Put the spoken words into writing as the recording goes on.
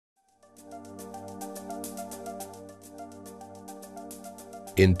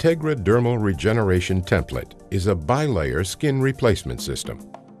Integra Dermal Regeneration Template is a bilayer skin replacement system.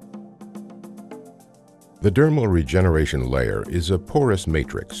 The dermal regeneration layer is a porous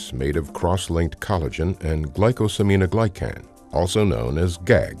matrix made of cross-linked collagen and glycosaminoglycan, also known as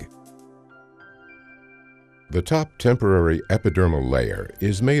GAG. The top temporary epidermal layer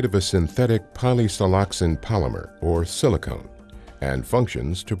is made of a synthetic polysiloxane polymer, or silicone, and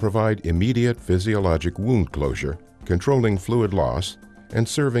functions to provide immediate physiologic wound closure, controlling fluid loss, and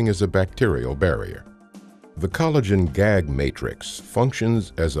serving as a bacterial barrier. The collagen GAG matrix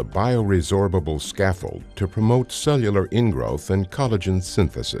functions as a bioresorbable scaffold to promote cellular ingrowth and collagen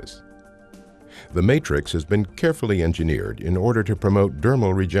synthesis. The matrix has been carefully engineered in order to promote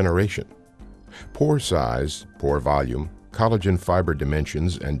dermal regeneration. Pore size, pore volume, collagen fiber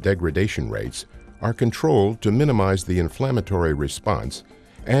dimensions, and degradation rates are controlled to minimize the inflammatory response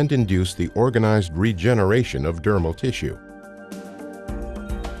and induce the organized regeneration of dermal tissue.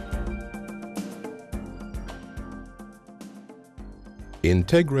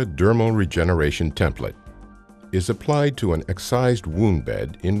 Integra Dermal Regeneration Template is applied to an excised wound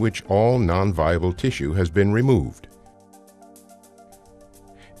bed in which all non-viable tissue has been removed.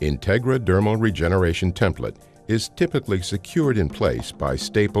 Integra Dermal Regeneration Template is typically secured in place by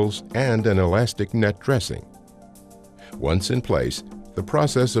staples and an elastic net dressing. Once in place, the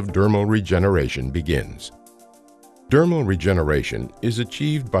process of dermal regeneration begins. Dermal regeneration is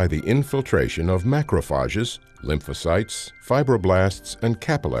achieved by the infiltration of macrophages, lymphocytes, fibroblasts, and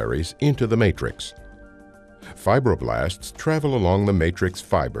capillaries into the matrix. Fibroblasts travel along the matrix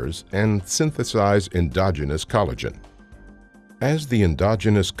fibers and synthesize endogenous collagen. As the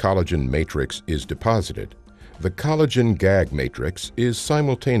endogenous collagen matrix is deposited, the collagen GAG matrix is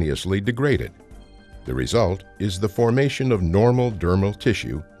simultaneously degraded. The result is the formation of normal dermal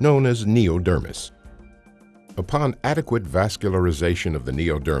tissue known as neodermis. Upon adequate vascularization of the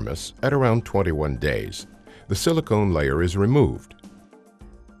neodermis at around 21 days, the silicone layer is removed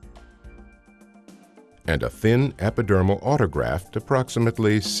and a thin epidermal autograft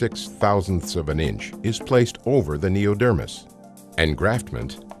approximately 0.06 of an inch is placed over the neodermis.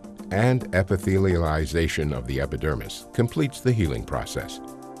 Engraftment and epithelialization of the epidermis completes the healing process.